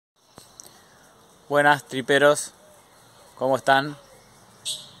Buenas triperos, ¿cómo están?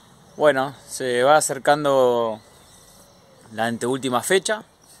 Bueno, se va acercando la anteúltima fecha,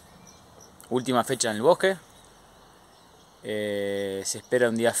 última fecha en el bosque. Se espera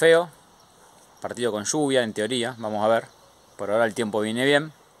un día feo, partido con lluvia en teoría, vamos a ver. Por ahora el tiempo viene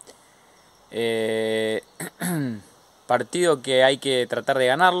bien. Partido que hay que tratar de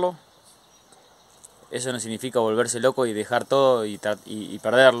ganarlo. Eso no significa volverse loco y dejar todo y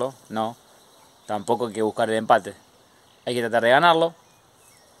perderlo, no. Tampoco hay que buscar el empate. Hay que tratar de ganarlo.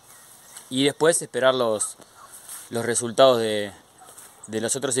 Y después esperar los resultados de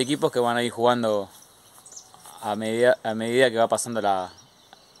los otros equipos que van a ir jugando a medida que va pasando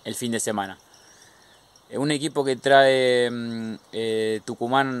el fin de semana. Un equipo que trae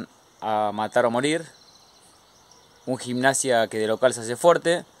Tucumán a matar o morir. Un Gimnasia que de local se hace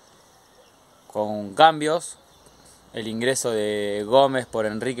fuerte, con cambios. El ingreso de Gómez por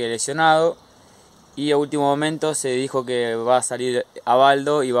Enrique lesionado. Y a último momento se dijo que va a salir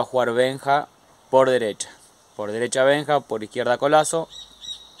Abaldo y va a jugar Benja por derecha. Por derecha Benja, por izquierda Colazo.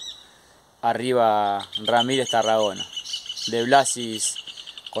 Arriba Ramírez Tarragona. De Blasis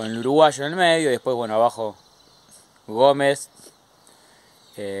con el uruguayo en el medio. Y después, bueno, abajo Gómez,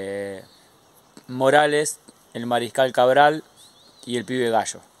 Morales, el Mariscal Cabral y el pibe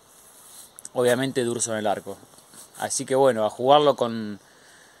Gallo. Obviamente Durso en el arco. Así que bueno, a jugarlo con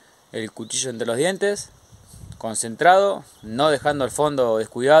el cuchillo entre los dientes, concentrado, no dejando el fondo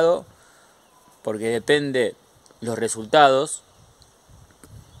descuidado, porque depende los resultados.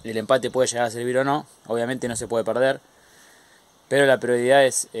 El empate puede llegar a servir o no, obviamente no se puede perder, pero la prioridad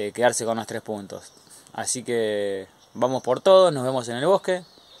es quedarse con los 3 puntos. Así que vamos por todos, nos vemos en el bosque,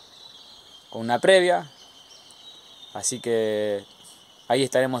 con una previa. Así que ahí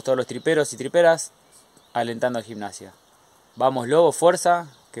estaremos todos los triperos y triperas alentando a Gimnasia. Vamos Lobo, fuerza,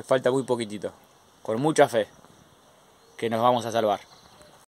 que falta muy poquitito. Con mucha fe, que nos vamos a salvar.